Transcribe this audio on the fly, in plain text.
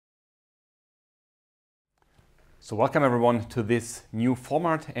So welcome everyone to this new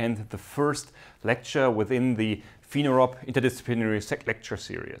format and the first lecture within the PhenoRob Interdisciplinary lecture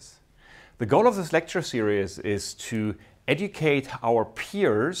series. The goal of this lecture series is to educate our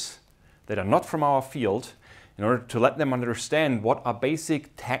peers that are not from our field in order to let them understand what are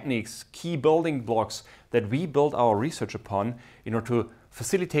basic techniques, key building blocks that we build our research upon in order to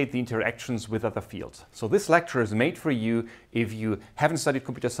facilitate the interactions with other fields. So this lecture is made for you if you haven't studied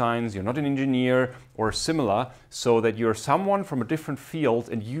computer science, you're not an engineer or similar, so that you're someone from a different field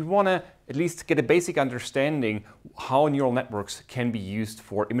and you want to at least get a basic understanding how neural networks can be used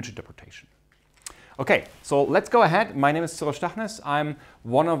for image interpretation. Okay, so let's go ahead. My name is Cyrill Stachniss. I'm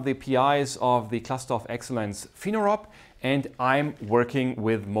one of the PIs of the Cluster of Excellence PhenoRob, and I'm working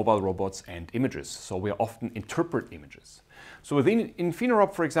with mobile robots and images. So we often interpret images. So in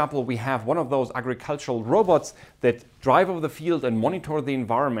PhenoRob, for example, we have one of those agricultural robots that drive over the field and monitor the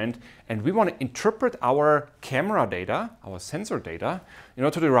environment, and we want to interpret our camera data, our sensor data, in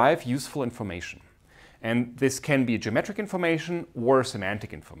order to derive useful information. And this can be geometric information or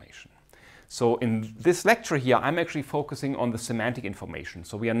semantic information. So in this lecture here, I'm actually focusing on the semantic information.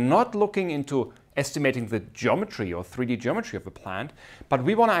 So we are not looking into estimating the geometry or 3D geometry of the plant, but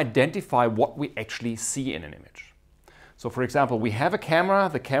we want to identify what we actually see in an image. So for example, we have a camera,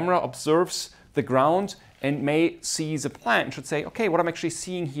 the camera observes the ground and may see the plant and should say, okay, what I'm actually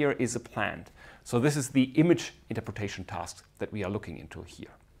seeing here is a plant. So this is the image interpretation task that we are looking into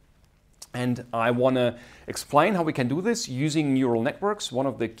here. And I want to explain how we can do this using neural networks, one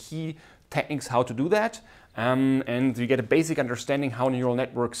of the key techniques how to do that. And you get a basic understanding how neural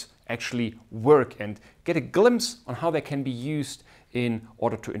networks actually work and get a glimpse on how they can be used in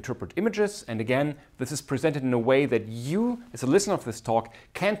order to interpret images. And again, this is presented in a way that you, as a listener of this talk,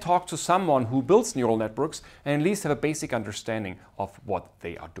 can talk to someone who builds neural networks and at least have a basic understanding of what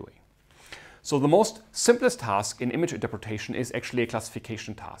they are doing. So the most simplest task in image interpretation is actually a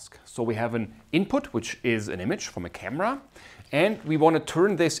classification task. So we have an input, which is an image from a camera, and we want to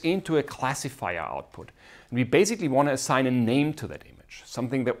turn this into a classifier output. And we basically want to assign a name to that image,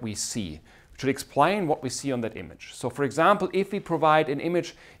 something that we see. Should explain what we see on that image. So for example, if we provide an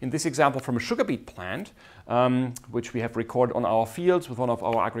image, in this example from a sugar beet plant, which we have recorded on our fields with one of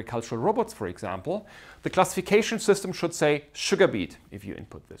our agricultural robots, for example, the classification system should say sugar beet if you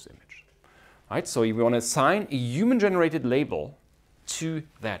input this image. Right? So we want to assign a human-generated label to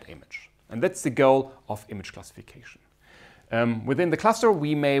that image. And that's the goal of image classification. Within the cluster,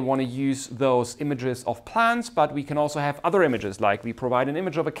 we may want to use those images of plants, but we can also have other images, like we provide an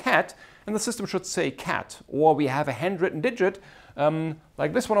image of a cat, and the system should say cat. Or we have a handwritten digit,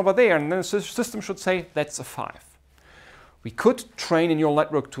 like this one over there, and then the system should say that's a 5. We could train a neural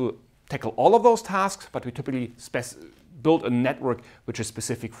network to tackle all of those tasks, but we typically build a network which is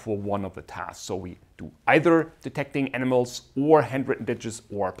specific for one of the tasks. So we do either detecting animals or handwritten digits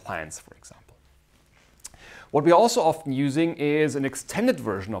or plants, for example. What we're also often using is an extended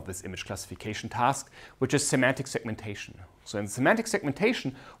version of this image classification task, which is semantic segmentation. So in semantic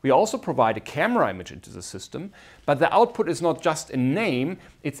segmentation, we also provide a camera image into the system, but the output is not just a name,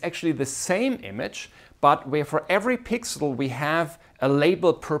 it's actually the same image, but where for every pixel we have a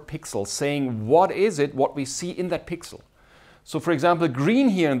label per pixel saying what is it, what we see in that pixel. So for example, green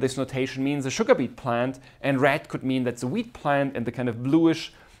here in this notation means a sugar beet plant, and red could mean that's a wheat plant, and the kind of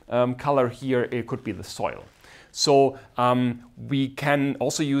bluish color here, it could be the soil. So we can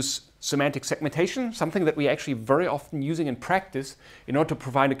also use semantic segmentation, something that we actually very often using in practice in order to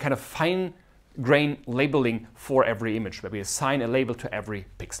provide a kind of fine-grained labeling for every image, where we assign a label to every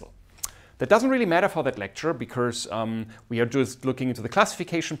pixel. That doesn't really matter for that lecture because we are just looking into the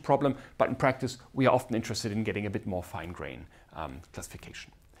classification problem, but in practice we are often interested in getting a bit more fine-grained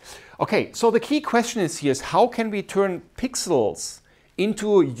classification. Okay, so the key question is here is how can we turn pixels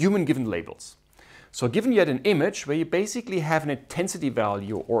into human-given labels? So given you had an image where you basically have an intensity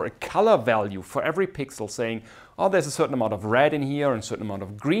value or a color value for every pixel saying, oh, there's a certain amount of red in here and a certain amount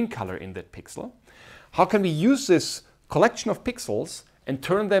of green color in that pixel, how can we use this collection of pixels and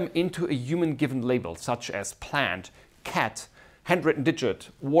turn them into a human-given label, such as plant, cat, handwritten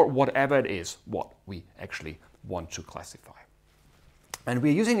digit, or whatever it is what we actually want to classify? And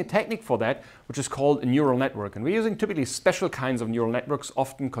we're using a technique for that, which is called a neural network. And we're using typically special kinds of neural networks,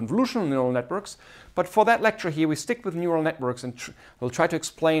 often convolutional neural networks. But for that lecture here, we stick with neural networks and we'll try to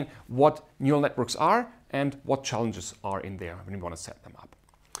explain what neural networks are and what challenges are in there when we want to set them up.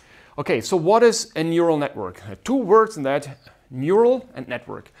 Okay, so what is a neural network? Two words in that, neural and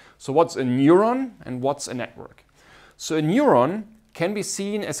network. So what's a neuron and what's a network? So a neuron can be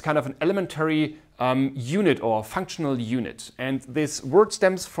seen as kind of an elementary unit or functional unit. And this word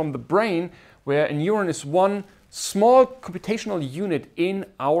stems from the brain, where a neuron is one small computational unit in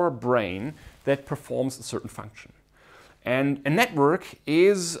our brain that performs a certain function. And a network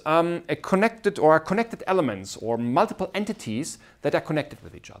is a connected elements or multiple entities that are connected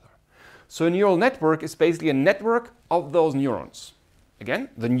with each other. So a neural network is basically a network of those neurons. Again,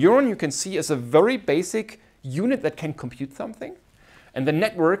 the neuron you can see as a very basic unit that can compute something, and the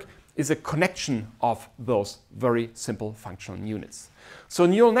network is a connection of those very simple functional units. So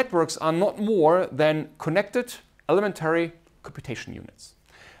neural networks are not more than connected elementary computation units.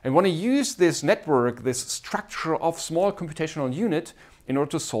 And we want to use this network, this structure of small computational unit, in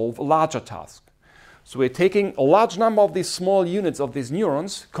order to solve a larger task. So we're taking a large number of these small units of these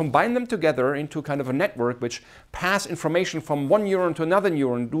neurons, combine them together into kind of a network which pass information from one neuron to another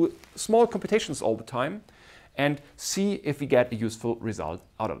neuron, do small computations all the time, and see if we get a useful result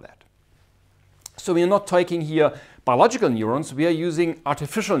out of that. So we are not taking here biological neurons, we are using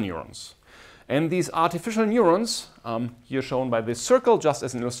artificial neurons. And these artificial neurons, here shown by this circle just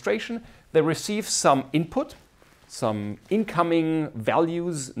as an illustration, they receive some input, some incoming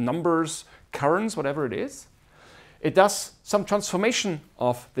values, numbers, currents, whatever it is. It does some transformation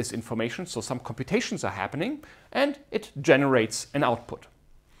of this information, so some computations are happening, and it generates an output.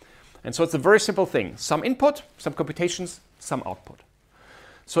 And so it's a very simple thing. Some input, some computations, some output.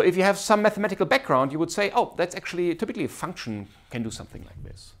 So if you have some mathematical background, you would say, oh, that's actually typically a function can do something like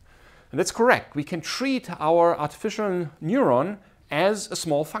this. And that's correct. We can treat our artificial neuron as a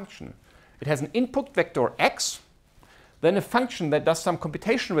small function. It has an input vector x, then a function that does some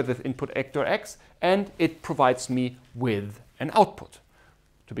computation with this input vector x, and it provides me with an output.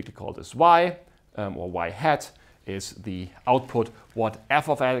 Typically called as y, or y hat is the output, what f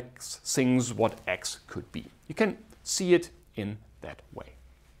of x thinks what x could be. You can see it in that way.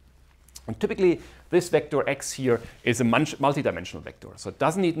 And typically, this vector x here is a multidimensional vector. So it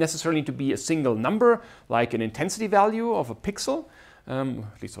doesn't necessarily need to be a single number, like an intensity value of a pixel,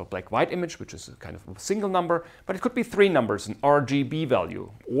 at least of a black-white image, which is a kind of a single number. But it could be 3 numbers, an RGB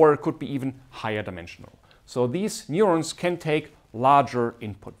value, or it could be even higher dimensional. So these neurons can take larger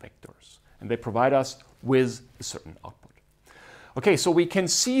input vectors, and they provide us with a certain output. Okay, so we can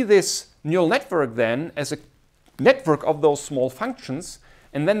see this neural network then as a network of those small functions,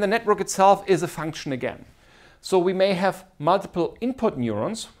 and then the network itself is a function again. So we may have multiple input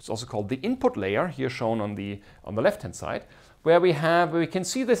neurons, it's also called the input layer, here shown on the left-hand side, where we can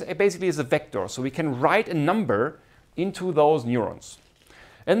see this basically as a vector. So we can write a number into those neurons.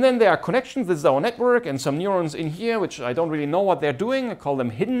 And then there are connections, this is our network, and some neurons in here, which I don't really know what they're doing. I call them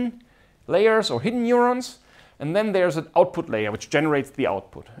hidden layers or hidden neurons. And then there's an output layer which generates the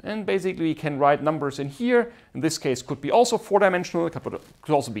output. And basically we can write numbers in here. In this case could be also 4-dimensional, it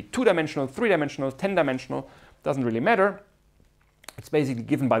could also be 2-dimensional, 3-dimensional, 10-dimensional, doesn't really matter. It's basically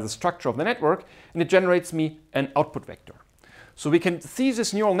given by the structure of the network, and it generates me an output vector. So we can see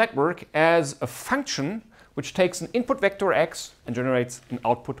this neural network as a function which takes an input vector x and generates an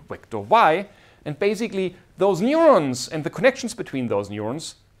output vector y. And basically those neurons and the connections between those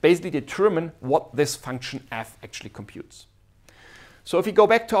neurons basically determine what this function f actually computes. So if we go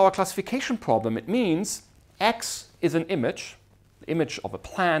back to our classification problem, it means x is an image, the image of a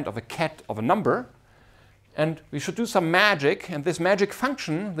plant, of a cat, of a number, and we should do some magic, and this magic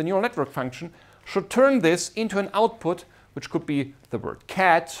function, the neural network function, should turn this into an output which could be the word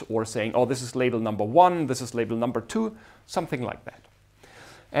cat, or saying, oh, this is label number 1, this is label number 2, something like that.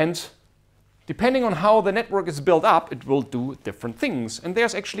 And depending on how the network is built up, it will do different things. And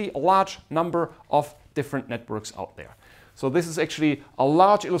there's actually a large number of different networks out there. So this is actually a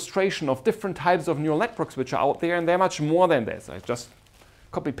large illustration of different types of neural networks which are out there, and they're much more than this. I just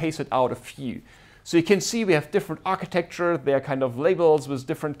copy-pasted out a few. So you can see we have different architecture. They're kind of labels with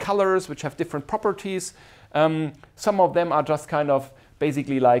different colors which have different properties. Some of them are just kind of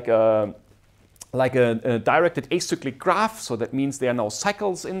basically like a directed acyclic graph, so that means there are no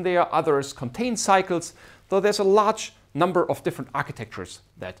cycles in there. Others contain cycles, though there's a large number of different architectures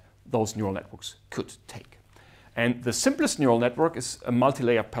that those neural networks could take. And the simplest neural network is a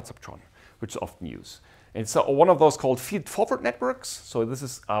multi-layer perceptron, which is often used. And so one of those called feed-forward networks. So this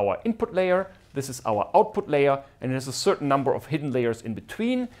is our input layer, this is our output layer, and there's a certain number of hidden layers in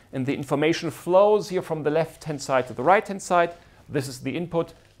between, and the information flows here from the left-hand side to the right-hand side. This is the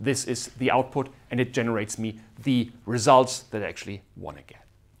input, this is the output, and it generates me the results that I actually want to get.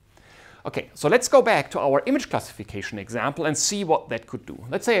 Okay, so let's go back to our image classification example and see what that could do.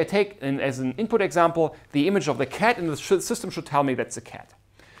 Let's say I take, as an input example, the image of the cat, and the system should tell me that's a cat.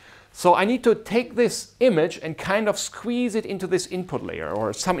 So I need to take this image and kind of squeeze it into this input layer,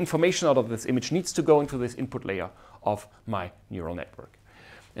 or some information out of this image needs to go into this input layer of my neural network.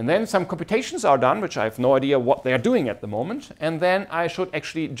 And then some computations are done, which I have no idea what they are doing at the moment. And then I should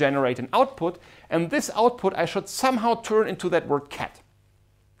actually generate an output. And this output I should somehow turn into that word cat,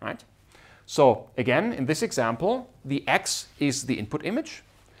 right? So again, in this example, the x is the input image.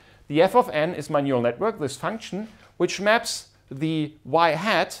 The f of n is my neural network, this function, which maps the y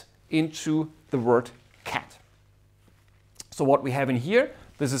hat into the word cat. So what we have in here,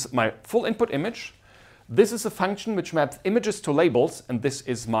 this is my full input image. This is a function which maps images to labels, and this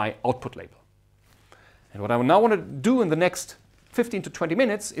is my output label. And what I now want to do in the next 15 to 20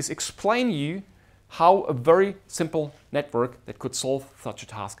 minutes is explain you how a very simple network that could solve such a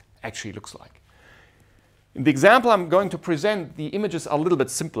task actually looks like. In the example I'm going to present, the images are a little bit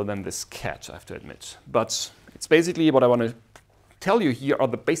simpler than this cat, I have to admit. But it's basically what I want to tell you here are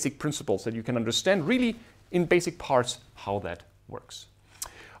the basic principles that you can understand really in basic parts how that works.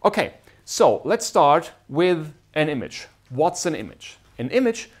 Okay, so let's start with an image. What's an image? An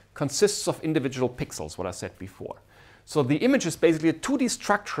image consists of individual pixels, what I said before. So the image is basically a 2D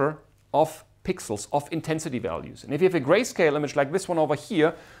structure of pixels, of intensity values. And if you have a grayscale image like this one over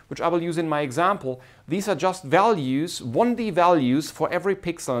here, which I will use in my example, these are just values, 1D values for every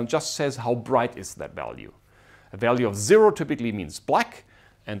pixel, and it just says how bright is that value. A value of 0 typically means black,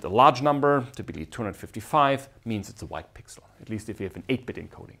 and a large number, typically 255, means it's a white pixel, at least if you have an 8-bit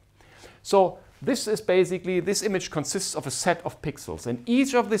encoding. So this is basically, this image consists of a set of pixels, and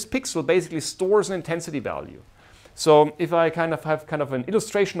each of this pixel basically stores an intensity value. So if I have an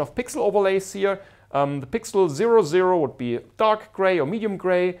illustration of pixel overlays here, the pixel 00 would be dark gray or medium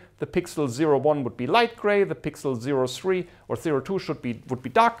gray, the pixel 01 would be light gray, the pixel 03 or 02 would be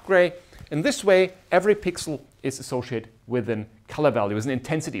dark gray. In this way, every pixel is associated with a color value, with an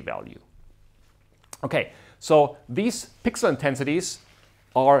intensity value. Okay, so these pixel intensities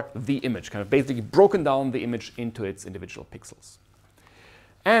are the image, kind of basically broken down the image into its individual pixels.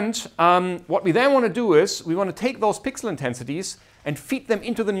 And what we then want to do is we want to take those pixel intensities and feed them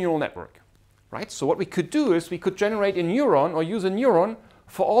into the neural network, right? So what we could do is we could generate a neuron or use a neuron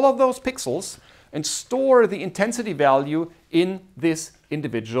for all of those pixels and store the intensity value in this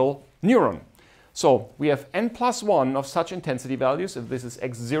individual neuron. So we have n+1 of such intensity values. If this is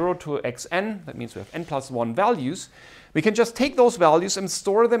x0 to xn, that means we have n+1 values. We can just take those values and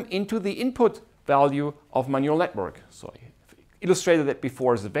store them into the input value of my neural network. So I illustrated that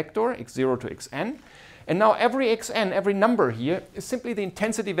before as a vector, x0 to xn. And now every xn, every number here, is simply the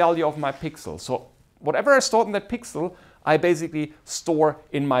intensity value of my pixel. So whatever I stored in that pixel, I basically store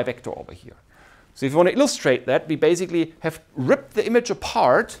in my vector over here. So if you want to illustrate that, we basically have ripped the image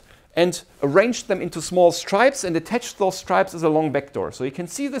apart and arranged them into small stripes and attached those stripes as a long vector. So you can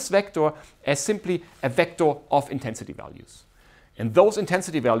see this vector as simply a vector of intensity values. And those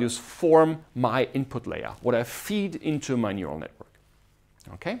intensity values form my input layer, what I feed into my neural network.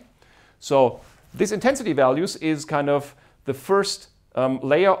 Okay? So this intensity values is kind of the first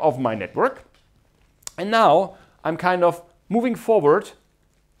layer of my network. And now I'm kind of moving forward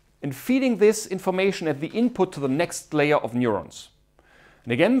and feeding this information at the input to the next layer of neurons.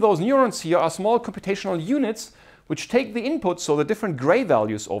 And again, those neurons here are small computational units which take the input, so the different gray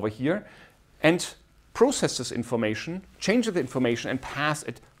values over here, and process this information, change the information, and pass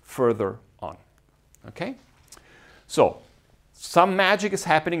it further on. Okay? So some magic is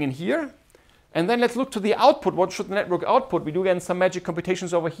happening in here. And then let's look to the output. What should the network output? We do again some magic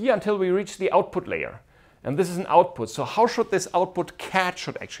computations over here until we reach the output layer. And this is an output. So how should this output cat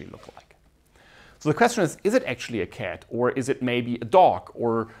should actually look like? So the question is it actually a cat? Or is it maybe a dog?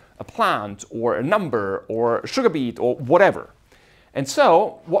 Or a plant? Or a number? Or a sugar beet? Or whatever? And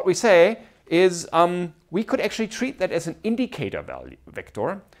so what we say is we could actually treat that as an indicator value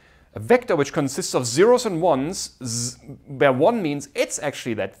vector. A vector which consists of zeros and ones, where 1 means it's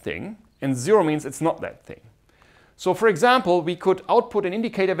actually that thing, and 0 means it's not that thing. So for example, we could output an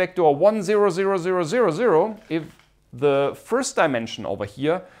indicator vector 1, 0, 0, 0, 0, 0 if the first dimension over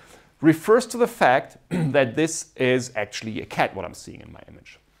here refers to the fact that this is actually a cat, what I'm seeing in my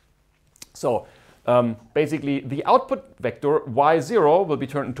image. So basically the output vector y0 will be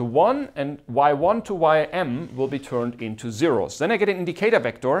turned into 1 and y1 to ym will be turned into zeros. Then I get an indicator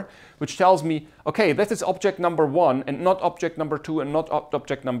vector which tells me, okay, this is object number 1 and not object number 2 and not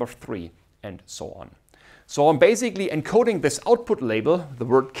object number 3 and so on. So I'm basically encoding this output label, the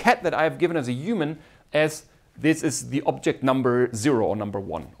word cat that I have given as a human, as this is the object number 0 or number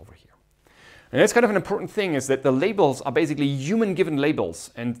 1 over here. And that's kind of an important thing, is that the labels are basically human-given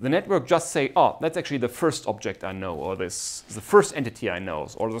labels, and the network just say, oh, that's actually the first object I know, or this is the first entity I know,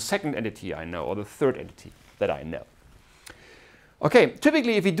 or the second entity I know, or the third entity that I know. Okay,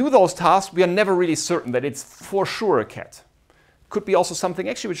 typically if we do those tasks, we are never really certain that it's for sure a cat. could be also something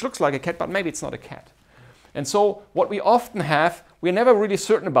actually which looks like a cat, but maybe it's not a cat. And so what we often have, we're never really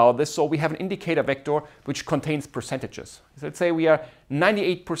certain about this, so we have an indicator vector which contains percentages. So let's say we are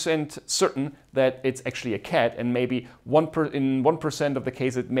 98% certain that it's actually a cat, and maybe in 1% of the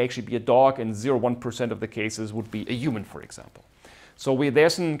cases it may actually be a dog, and 0.1% of the cases would be a human, for example. So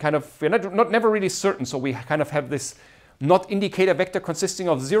there's some kind of, we're never really certain, so we kind of have this not indicator vector consisting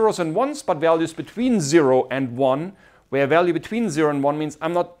of zeros and ones, but values between 0 and 1, where a value between 0 and 1 means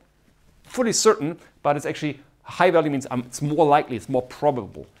I'm not fully certain, but it's actually a high value means it's more likely, it's more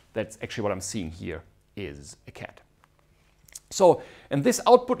probable that's actually what I'm seeing here is a cat. So, and this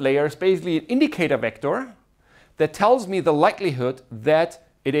output layer is basically an indicator vector that tells me the likelihood that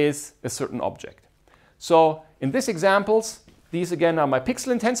it is a certain object. So in these examples, these again are my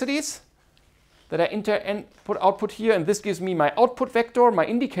pixel intensities that I output here, and this gives me my output vector, my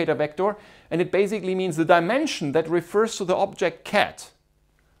indicator vector, and it basically means the dimension that refers to the object cat.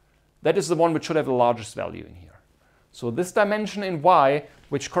 That is the one which should have the largest value in here. So this dimension in y,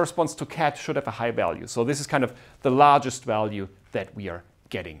 which corresponds to cat, should have a high value. So this is kind of the largest value that we are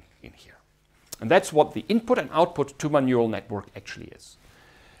getting in here. And that's what the input and output to my neural network actually is.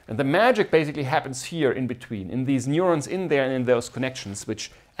 And the magic basically happens here in between, in these neurons in there and in those connections,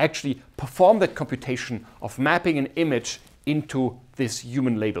 which actually perform that computation of mapping an image into this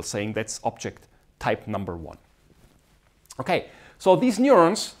human label, saying that's object type number 1. Okay, so these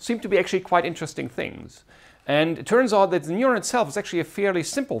neurons seem to be actually quite interesting things. And it turns out that the neuron itself is actually a fairly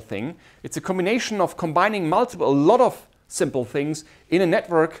simple thing. It's a combination of combining a lot of simple things in a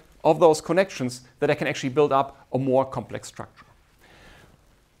network of those connections that I can actually build up a more complex structure.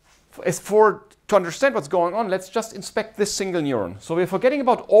 To understand what's going on, let's just inspect this single neuron. So we're forgetting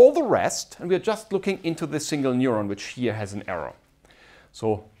about all the rest, and we're just looking into this single neuron, which here has an error.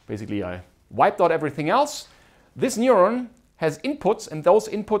 So basically I wiped out everything else. This neuron has inputs, and those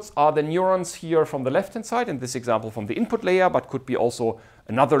inputs are the neurons here from the left-hand side, in this example from the input layer, but could be also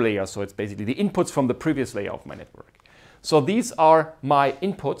another layer. So it's basically the inputs from the previous layer of my network. So these are my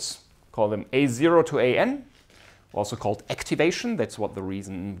inputs, call them A0 to AN, also called activation. That's what the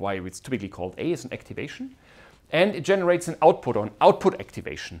reason why it's typically called A is an activation. And it generates an output or an output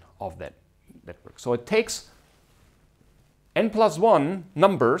activation of that network. So it takes n+1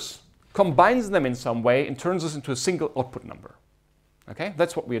 numbers, combines them in some way, and turns this into a single output number. Okay,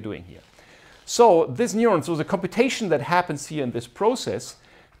 that's what we are doing here. So this neuron, so the computation that happens here in this process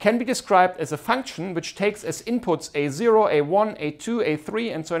can be described as a function which takes as inputs A0, A1, A2,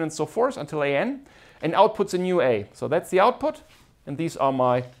 A3, and so on and so forth until AN, and outputs a new A. So that's the output, and these are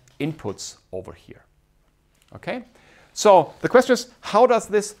my inputs over here. Okay? So the question is, how does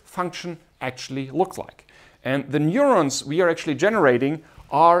this function actually look like? And the neurons we are actually generating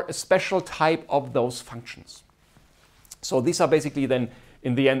are a special type of those functions. So these are basically then,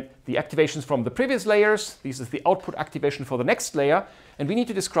 in the end, the activations from the previous layers. This is the output activation for the next layer, and we need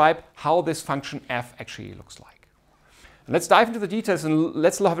to describe how this function f actually looks like. And let's dive into the details and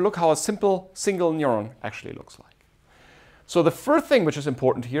let's have a look how a simple single neuron actually looks like. So the first thing which is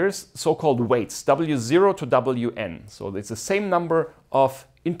important here is so-called weights, W0 to Wn. So it's the same number of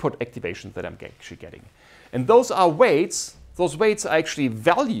input activations that I'm actually getting. And those are weights. Those weights are actually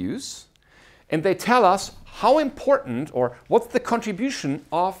values, and they tell us how important or what's the contribution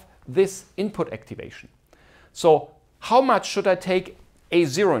of this input activation. So how much should I take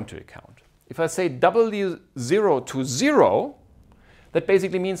A0 into account? If I say W0 to 0, that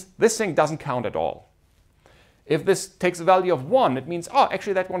basically means this thing doesn't count at all. If this takes a value of 1, it means, oh,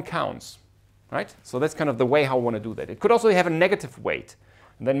 actually that one counts, right? So that's kind of the way how I want to do that. It could also have a negative weight,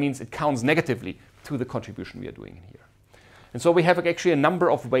 and that means it counts negatively to the contribution we are doing in here. And so we have actually a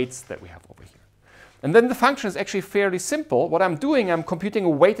number of weights that we have over here. And then the function is actually fairly simple. What I'm doing, I'm computing a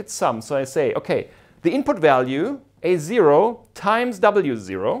weighted sum. So I say, okay, the input value, A0 times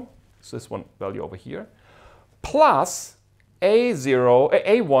W0, so this one value over here, plus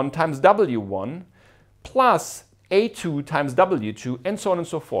A1 times W1, plus A2 times W2, and so on and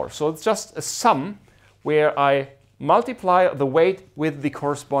so forth. So it's just a sum where I multiply the weight with the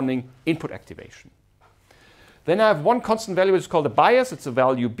corresponding input activation. Then I have one constant value which is called a bias. It's a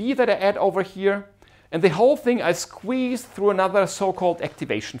value B that I add over here. And the whole thing I squeeze through another so-called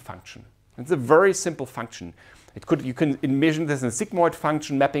activation function. It's a very simple function. You can envision this as a sigmoid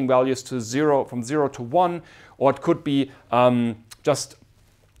function mapping values to 0, from 0 to 1, or it could be just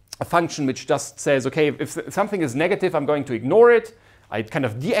a function which just says, okay, if something is negative, I'm going to ignore it. I kind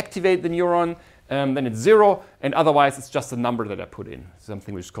of deactivate the neuron, then it's 0, and otherwise it's just a number that I put in,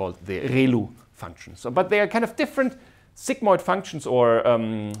 something which is called the ReLU function. So, but they are kind of different sigmoid functions or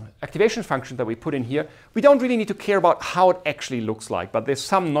activation functions that we put in here, we don't really need to care about how it actually looks like, but there's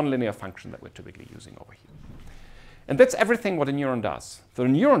some nonlinear function that we're typically using over here. And that's everything what a neuron does. So the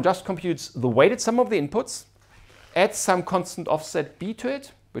neuron just computes the weighted sum of the inputs, adds some constant offset b to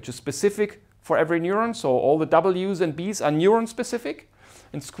it, which is specific for every neuron. So all the w's and b's are neuron specific,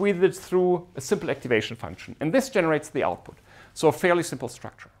 and squeezes it through a simple activation function. And this generates the output. So a fairly simple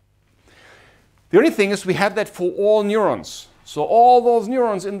structure. The only thing is we have that for all neurons. So all those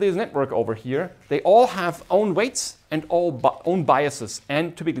neurons in this network over here, they all have own weights and own biases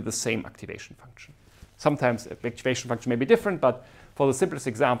and typically the same activation function. Sometimes the activation function may be different, but for the simplest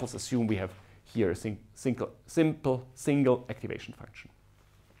examples, assume we have here a simple single activation function.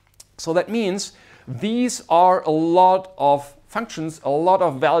 So that means these are a lot of functions, a lot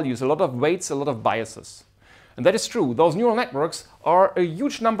of values, a lot of weights, a lot of biases. And that is true. Those neural networks are a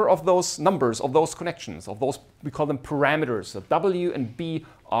huge number of those numbers, of those connections, of those, we call them parameters. So W and B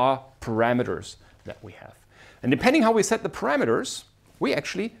are parameters that we have. And depending how we set the parameters, we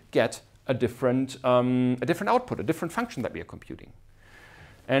actually get a different output, a different function that we are computing.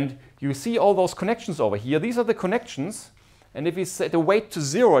 And you see all those connections over here. These are the connections. And if we set the weight to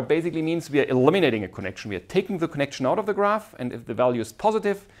 0, it basically means we are eliminating a connection. We are taking the connection out of the graph. And if the value is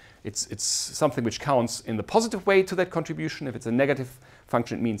positive, it's something which counts in the positive way to that contribution. If it's a negative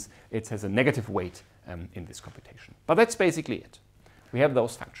function, it means it has a negative weight in this computation. But that's basically it. We have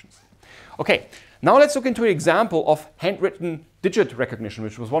those functions. OK, now let's look into an example of handwritten digit recognition,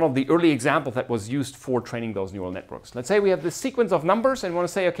 which was one of the early examples that was used for training those neural networks. Let's say we have this sequence of numbers and we want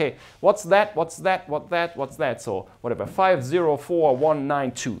to say, OK, what's that, what's that, what's that, what's that? So whatever, 5, 0, 4, 1,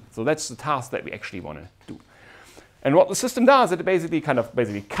 9, 2. So that's the task that we actually want to do. And what the system does, it basically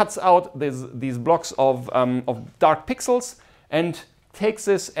cuts out these blocks of dark pixels and takes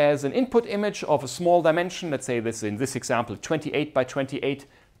this as an input image of a small dimension. Let's say this in this example, 28 by 28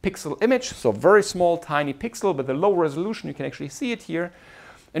 pixel image. So very small, tiny pixel with a low resolution. You can actually see it here.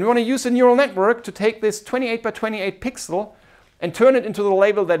 And we want to use a neural network to take this 28 by 28 pixel and turn it into the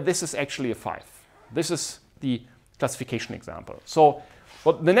label that this is actually a 5. This is the classification example. So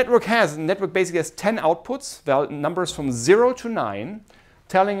what the network has, the network basically has 10 outputs, numbers from 0 to 9,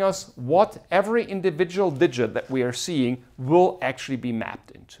 telling us what every individual digit that we are seeing will actually be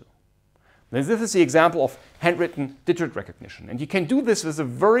mapped into. This is the example of handwritten digit recognition. And you can do this with a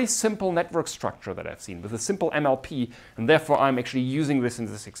very simple network structure that I've seen, with a simple MLP, and therefore I'm actually using this in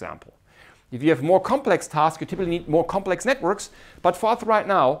this example. If you have more complex tasks, you typically need more complex networks, but for us right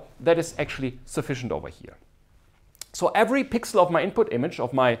now, that is actually sufficient over here. So every pixel of my input image,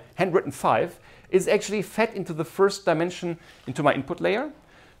 of my handwritten 5, is actually fed into the first dimension into my input layer.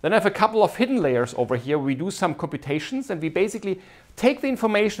 Then I have a couple of hidden layers over here. We do some computations, and we basically take the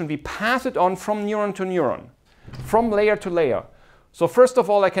information, we pass it on from neuron to neuron, from layer to layer. So first of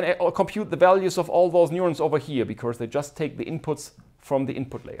all, I can compute the values of all those neurons over here, because they just take the inputs from the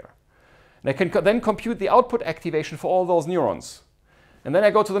input layer. And I can then compute the output activation for all those neurons. And then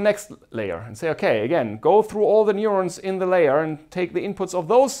I go to the next layer and say, OK, again, go through all the neurons in the layer and take the inputs of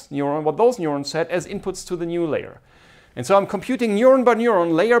those neurons, what those neurons said, as inputs to the new layer. And so I'm computing neuron by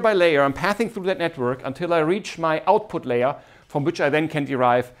neuron, layer by layer. I'm passing through that network until I reach my output layer, from which I then can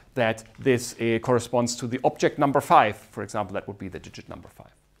derive that this corresponds to the object number 5. For example, that would be the digit number 5.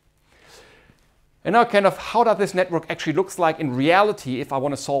 And now kind of how does this network actually look like in reality if I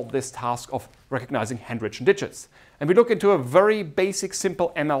want to solve this task of recognizing handwritten digits? And we look into a very basic,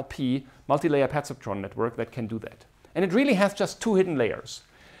 simple MLP, multi-layer perceptron network that can do that. And it really has just 2 hidden layers.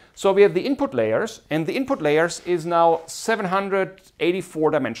 So we have the input layers, and the input layers is now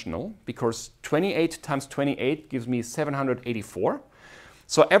 784 dimensional, because 28 times 28 gives me 784.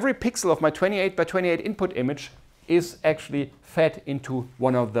 So every pixel of my 28 by 28 input image is actually fed into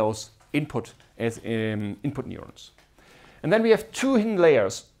one of those input neurons. And then we have 2 hidden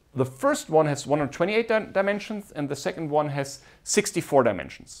layers. The first one has 128 dimensions, and the second one has 64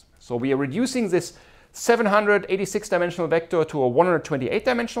 dimensions. So we are reducing this 786 dimensional vector to a 128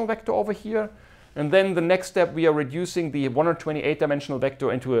 dimensional vector over here. And then the next step, we are reducing the 128 dimensional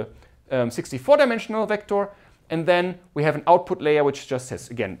vector into a 64 dimensional vector. And then we have an output layer which just has,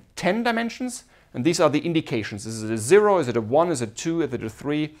 again, 10 dimensions. And these are the indications. Is it a 0? Is it a 1? Is it a 2? Is it a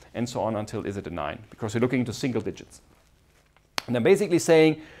 3? And so on until is it a 9? Because we're looking into single digits. And I'm basically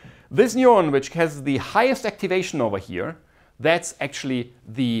saying this neuron, which has the highest activation over here, that's actually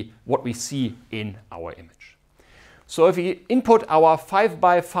what we see in our image. So if we input our 28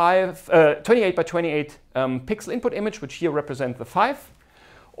 by 28 pixel input image, which here represents the 5,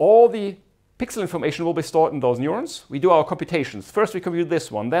 all the pixel information will be stored in those neurons. We do our computations. First we compute this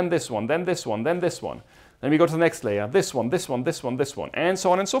one, then this one, then this one, then this one. Then we go to the next layer, this one, this one, this one, this one, and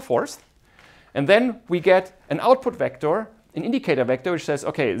so on and so forth. And then we get an output vector, an indicator vector, which says,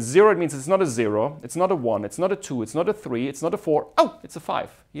 okay, 0, it means it's not a 0, it's not a 1, it's not a 2, it's not a 3, it's not a 4, oh, it's a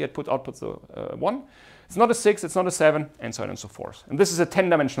 5. Here it outputs a 1. It's not a 6, it's not a 7, and so on and so forth. And this is a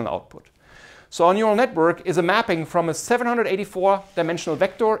 10-dimensional output. So our neural network is a mapping from a 784-dimensional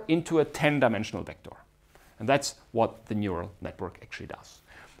vector into a 10-dimensional vector. And that's what the neural network actually does.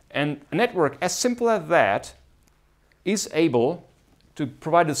 And a network as simple as that is able to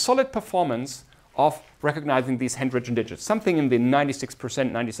provide a solid performance of recognizing these hand-written digits, something in the 96%,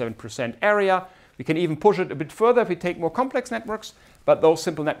 97% area. We can even push it a bit further if we take more complex networks, but those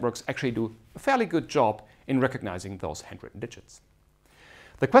simple networks actually do a fairly good job in recognizing those hand-written digits.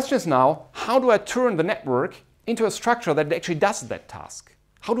 The question is now, how do I turn the network into a structure that actually does that task?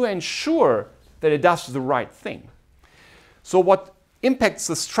 How do I ensure that it does the right thing? So what impacts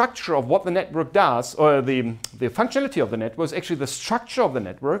the structure of what the network does, or the functionality of the network, is actually the structure of the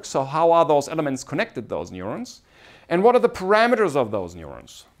network. So how are those elements connected, those neurons? And what are the parameters of those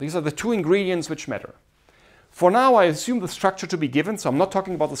neurons? These are the two ingredients which matter. For now, I assume the structure to be given, so I'm not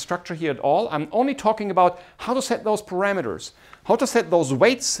talking about the structure here at all. I'm only talking about how to set those parameters, how to set those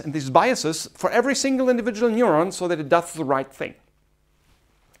weights and these biases for every single individual neuron so that it does the right thing.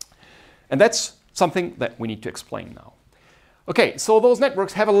 And that's something that we need to explain now. Okay, so those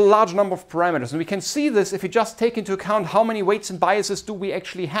networks have a large number of parameters, and we can see this if we just take into account how many weights and biases do we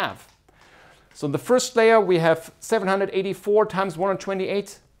actually have. So in the first layer, we have 784 times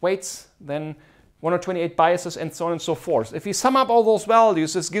 128 weights, then 128 biases, and so on and so forth. If we sum up all those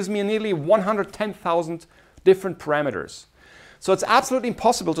values, this gives me nearly 110,000 different parameters. So it's absolutely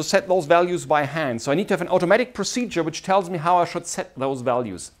impossible to set those values by hand. So I need to have an automatic procedure which tells me how I should set those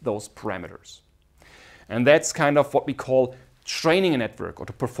values, those parameters. And that's kind of what we call training a network, or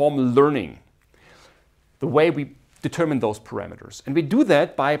to perform learning, the way we determine those parameters. And we do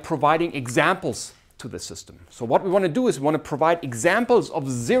that by providing examples to the system. So what we want to do is we want to provide examples of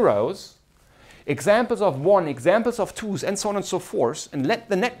zeros, examples of 1, examples of 2s, and so on and so forth, and let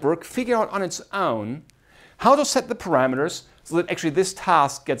the network figure out on its own how to set the parameters so that actually this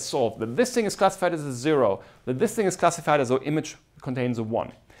task gets solved, that this thing is classified as a 0, that this thing is classified as an image contains a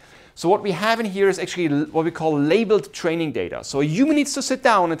 1. So what we have in here is actually what we call labeled training data. So a human needs to sit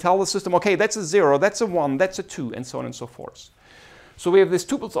down and tell the system, okay, that's a 0, that's a 1, that's a 2, and so on and so forth. So we have these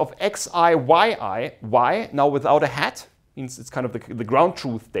tuples of xi, yi, y, now without a hat, means it's kind of the ground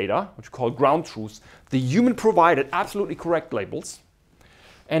truth data, which we call ground truths. The human provided absolutely correct labels.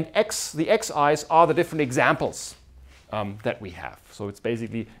 And the xi's are the different examples that we have. So it's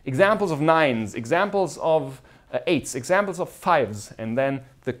basically examples of 9s, examples of 8s, examples of 5s, and then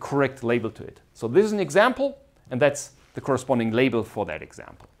the correct label to it. So this is an example, and that's the corresponding label for that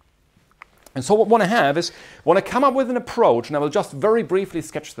example. And so what we want to have is, we want to come up with an approach, and I will just very briefly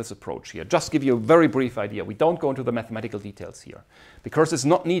sketch this approach here, just give you a very brief idea. We don't go into the mathematical details here, because it's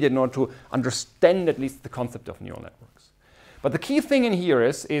not needed in order to understand at least the concept of neural networks. But the key thing in here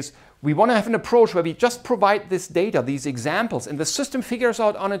is we want to have an approach where we just provide this data, these examples, and the system figures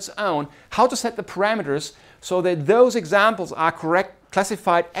out on its own how to set the parameters so that those examples are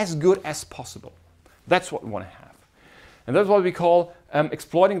classified as good as possible. That's what we want to have. And that's what we call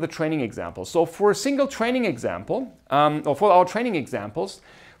exploiting the training example. So for a single training example, or for our training examples,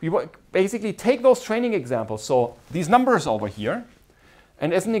 we basically take those training examples, so these numbers over here,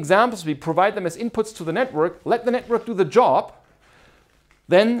 and as an example, we provide them as inputs to the network, let the network do the job,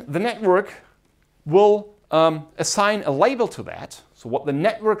 then the network will assign a label to that, so what the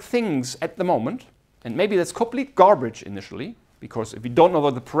network thinks at the moment, and maybe that's complete garbage initially, because if we don't know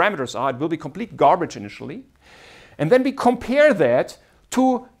what the parameters are, it will be complete garbage initially. And then we compare that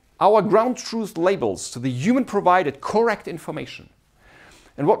to our ground truth labels, to the human-provided correct information.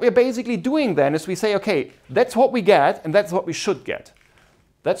 And what we're basically doing then is we say, okay, that's what we get, and that's what we should get.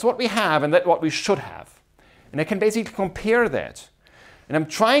 That's what we have, and that's what we should have. And I can basically compare that. And I'm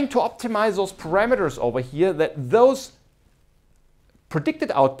trying to optimize those parameters over here, that those predicted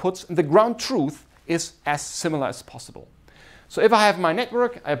outputs and the ground truth is as similar as possible. So if I have my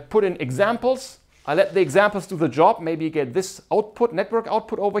network, I put in examples, I let the examples do the job, maybe get this output, network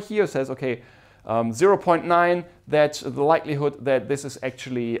output over here, says, okay, 0.9, that's the likelihood that this is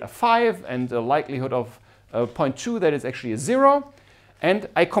actually a 5, and the likelihood of 0.2 that is actually a 0. And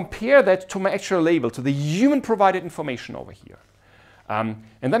I compare that to my actual label, to the human-provided information over here. And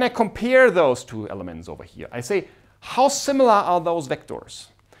then I compare those two elements over here. I say, how similar are those vectors?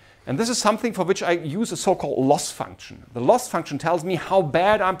 And this is something for which I use a so-called loss function. The loss function tells me how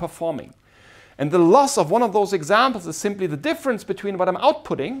bad I'm performing. And the loss of one of those examples is simply the difference between what I'm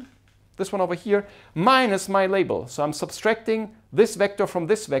outputting, this one over here, minus my label. So I'm subtracting this vector from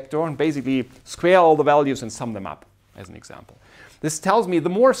this vector and basically square all the values and sum them up, as an example. This tells me the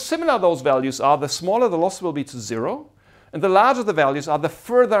more similar those values are, the smaller the loss will be to 0, and the larger the values are, the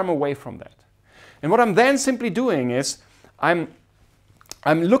further I'm away from that. And what I'm then simply doing is I'm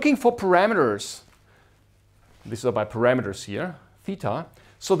looking for parameters. These are my parameters here, theta,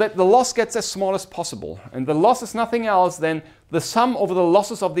 so that the loss gets as small as possible. And the loss is nothing else than the sum over the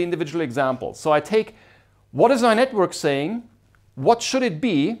losses of the individual examples. So I take what is my network saying, what should it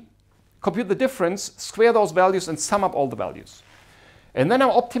be, compute the difference, square those values, and sum up all the values. And then I'm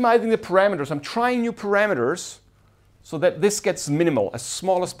optimizing the parameters. I'm trying new parameters so that this gets minimal, as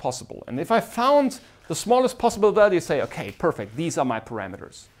small as possible. And if I found the smallest possible value, say, okay, perfect, these are my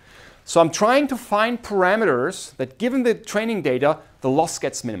parameters. So I'm trying to find parameters that, given the training data, the loss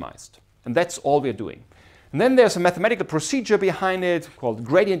gets minimized. And that's all we're doing. And then there's a mathematical procedure behind it called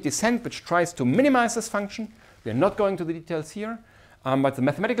gradient descent, which tries to minimize this function. We're not going to the details here. But the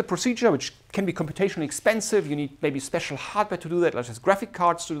mathematical procedure, which can be computationally expensive, you need maybe special hardware to do that, such as graphic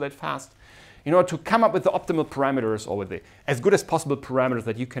cards to do that fast, in order to come up with the optimal parameters, or with the as good as possible parameters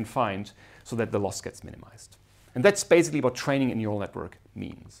that you can find so that the loss gets minimized. And that's basically what training a neural network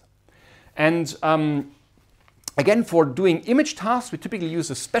means. And again, for doing image tasks, we typically use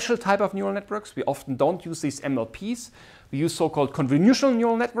a special type of neural networks. We often don't use these MLPs. We use so-called convolutional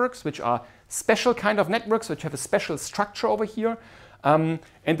neural networks, which are special kind of networks which have a special structure over here. And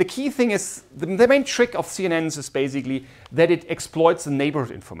the key thing is, the main trick of CNNs is basically that it exploits the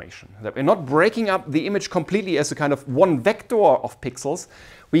neighborhood information. That we're not breaking up the image completely as a kind of one vector of pixels.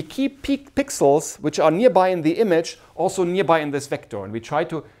 We keep pixels which are nearby in the image also nearby in this vector. And we try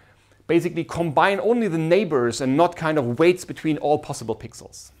to basically combine only the neighbors and not kind of weights between all possible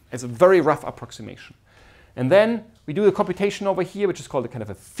pixels. It's a very rough approximation. And then we do a computation over here, which is called a kind of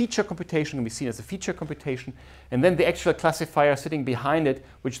a feature computation, and we see it as a feature computation. And then the actual classifier sitting behind it,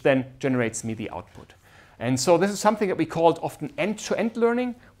 which then generates me the output. And so this is something that we called often end-to-end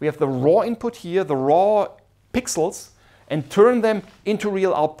learning. We have the raw input here, the raw pixels, and turn them into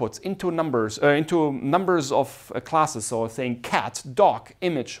real outputs, into numbers of classes. So saying cat, dog,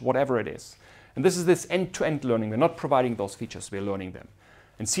 image, whatever it is. And this is this end-to-end learning. We're not providing those features, we're learning them.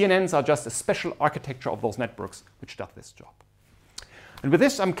 And CNNs are just a special architecture of those networks which does this job. And with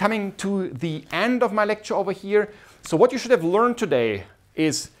this, I'm coming to the end of my lecture over here. So what you should have learned today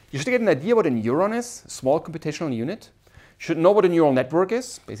is you should get an idea what a neuron is, a small computational unit. You should know what a neural network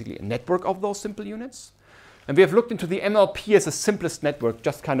is, basically a network of those simple units. And we have looked into the MLP as the simplest network,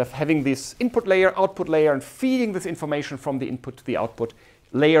 just kind of having this input layer, output layer, and feeding this information from the input to the output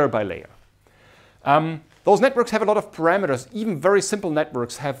layer by layer. Those networks have a lot of parameters. Even very simple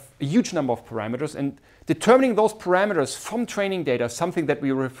networks have a huge number of parameters. And determining those parameters from training data is something that we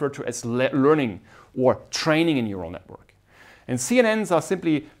refer to as learning or training a neural network. And CNNs are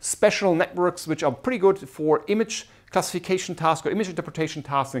simply special networks which are pretty good for image classification tasks or image interpretation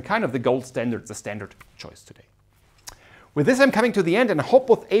tasks, and kind of the gold standard, the standard choice today. With this, I'm coming to the end, and I hope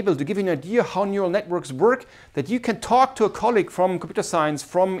was able to give you an idea how neural networks work, that you can talk to a colleague from computer science,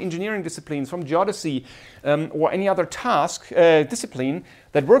 from engineering disciplines, from geodesy, or any other discipline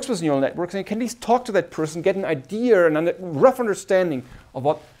that works with neural networks, and you can at least talk to that person, get an idea and a rough understanding of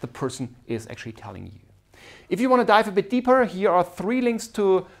what the person is actually telling you. If you want to dive a bit deeper, here are 3 links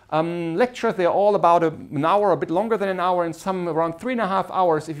to lectures. They're all about an hour, a bit longer than an hour, and some around 3.5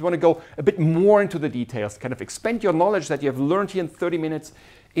 hours if you want to go a bit more into the details, kind of expand your knowledge that you have learned here in 30 minutes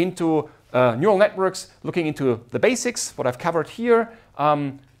into neural networks, looking into the basics, what I've covered here,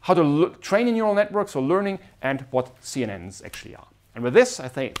 how to train in neural networks or learning, and what CNNs actually are. And with this, I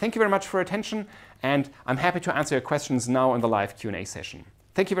say thank you very much for your attention, and I'm happy to answer your questions now in the live Q&A session.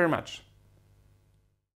 Thank you very much.